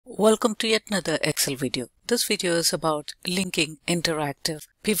Welcome to yet another Excel video. This video is about linking interactive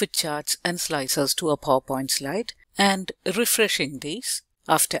pivot charts and slicers to a PowerPoint slide and refreshing these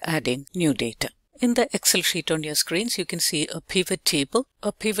after adding new data. In the Excel sheet on your screens, you can see a pivot table,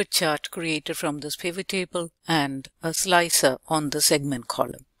 a pivot chart created from this pivot table, and a slicer on the segment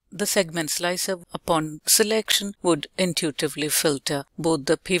column. The segment slicer, upon selection, would intuitively filter both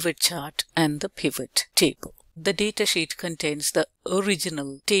the pivot chart and the pivot table. The datasheet contains the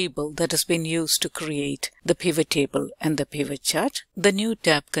original table that has been used to create the pivot table and the pivot chart. The new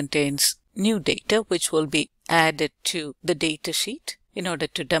tab contains new data which will be added to the datasheet in order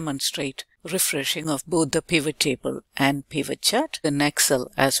to demonstrate refreshing of both the pivot table and pivot chart in Excel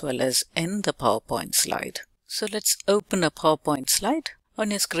as well as in the PowerPoint slide. So let's open a PowerPoint slide. On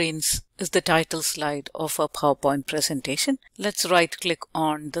your screens is the title slide of a PowerPoint presentation. Let's right-click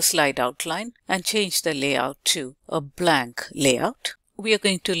on the slide outline and change the layout to a blank layout. We are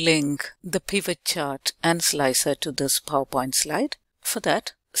going to link the pivot chart and slicer to this PowerPoint slide. For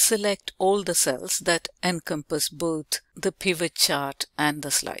that, select all the cells that encompass both the pivot chart and the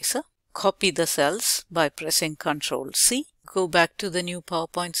slicer. Copy the cells by pressing Ctrl+C. Go back to the new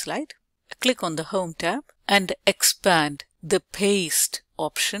PowerPoint slide. Click on the Home tab and expand the Paste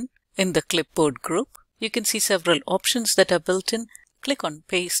option in the clipboard group. You can see several options that are built in. Click on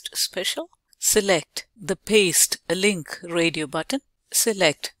Paste Special. Select the Paste Link radio button.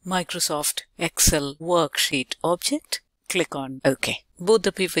 Select Microsoft Excel Worksheet object. Click on OK. Both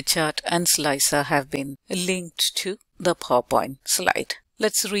the pivot chart and slicer have been linked to the PowerPoint slide.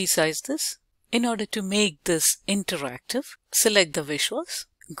 Let's resize this. In order to make this interactive, select the visuals.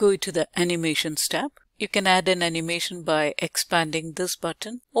 Go to the Animations tab. You can add an animation by expanding this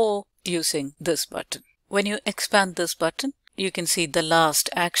button or using this button. When you expand this button, you can see the last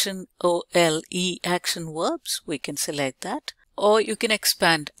action, OLE action verbs. We can select that. Or you can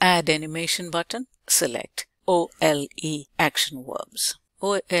expand Add Animation button. Select OLE action verbs.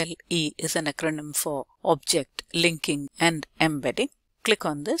 OLE is an acronym for Object Linking and Embedding. Click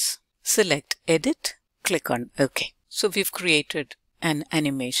on this. Select Edit. Click on OK. So we've created an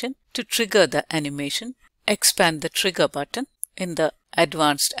animation. To trigger the animation, expand the trigger button in the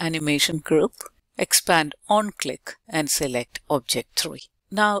Advanced Animation group. Expand on click and select Object 3.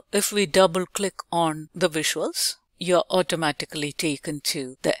 Now, if we double click on the visuals, you're automatically taken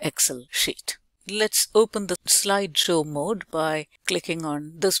to the Excel sheet. Let's open the slideshow mode by clicking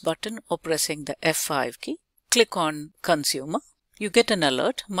on this button or pressing the F5 key. Click on Consumer. You get an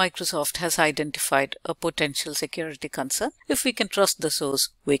alert. Microsoft has identified a potential security concern. If we can trust the source,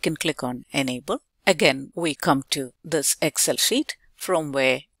 we can click on Enable. Again, we come to this Excel sheet from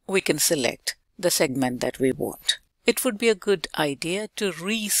where we can select the segment that we want. It would be a good idea to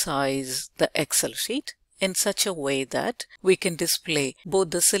resize the Excel sheet in such a way that we can display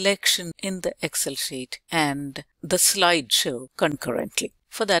both the selection in the Excel sheet and the slideshow concurrently.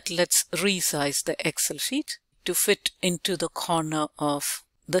 For that, let's resize the Excel sheet to fit into the corner of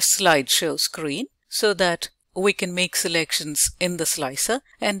the slideshow screen so that we can make selections in the slicer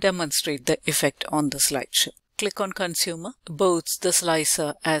and demonstrate the effect on the slideshow. Click on Consumer. Both the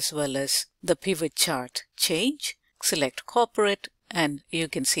slicer as well as the pivot chart change. Select Corporate and you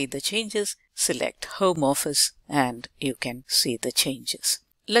can see the changes. Select Home Office and you can see the changes.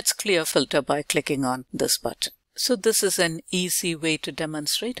 Let's clear filter by clicking on this button. So this is an easy way to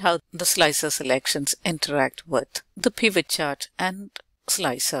demonstrate how the slicer selections interact with the pivot chart and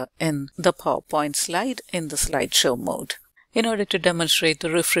slicer in the PowerPoint slide in the slideshow mode. In order to demonstrate the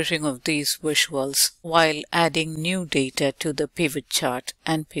refreshing of these visuals while adding new data to the pivot chart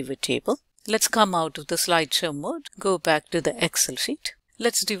and pivot table, let's come out of the slideshow mode, go back to the Excel sheet.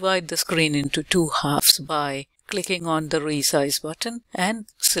 Let's divide the screen into two halves by clicking on the Resize button and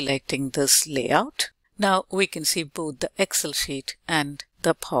selecting this layout. Now we can see both the Excel sheet and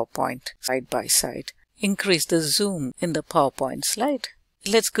the PowerPoint side by side. Increase the zoom in the PowerPoint slide.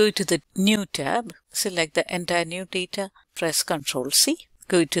 Let's go to the New tab. Select the entire new data. Press Ctrl+C.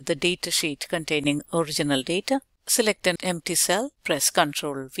 Go to the data sheet containing original data. Select an empty cell. Press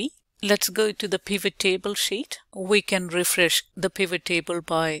Ctrl+V. Let's go to the pivot table sheet. We can refresh the pivot table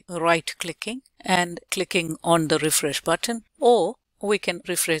by right-clicking and clicking on the refresh button, or we can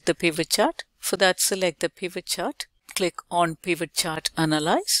refresh the pivot chart. For that, select the pivot chart, click on Pivot Chart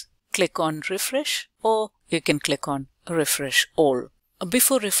Analyze, click on Refresh, or you can click on Refresh All.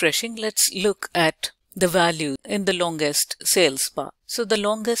 Before refreshing, let's look at the value in the longest sales bar. So the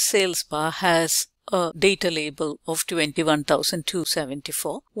longest sales bar has a data label of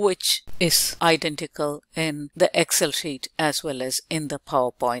 21,274, which is identical in the Excel sheet as well as in the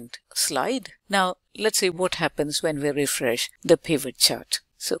PowerPoint slide. Now, let's see what happens when we refresh the pivot chart.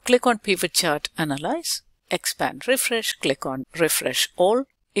 So click on Pivot Chart Analyze, expand Refresh, click on Refresh All.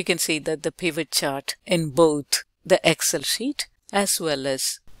 You can see that the pivot chart in both the Excel sheet as well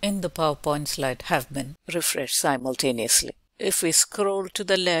as in the PowerPoint slide have been refreshed simultaneously. If we scroll to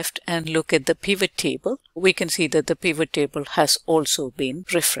the left and look at the pivot table, we can see that the pivot table has also been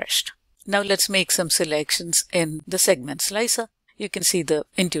refreshed. Now let's make some selections in the segment slicer. You can see the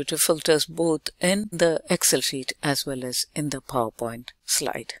intuitive filters both in the Excel sheet as well as in the PowerPoint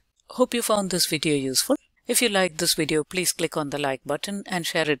slide. Hope you found this video useful. If you liked this video, please click on the like button and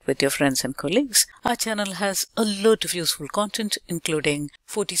share it with your friends and colleagues. Our channel has a lot of useful content, including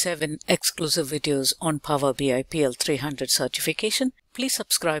 47 exclusive videos on Power BI PL300 certification. Please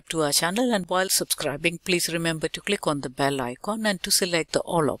subscribe to our channel, and while subscribing, please remember to click on the bell icon and to select the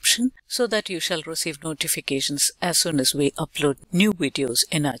all option so that you shall receive notifications as soon as we upload new videos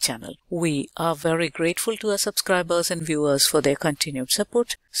in our channel. We are very grateful to our subscribers and viewers for their continued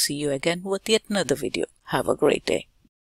support. See you again with yet another video. Have a great day.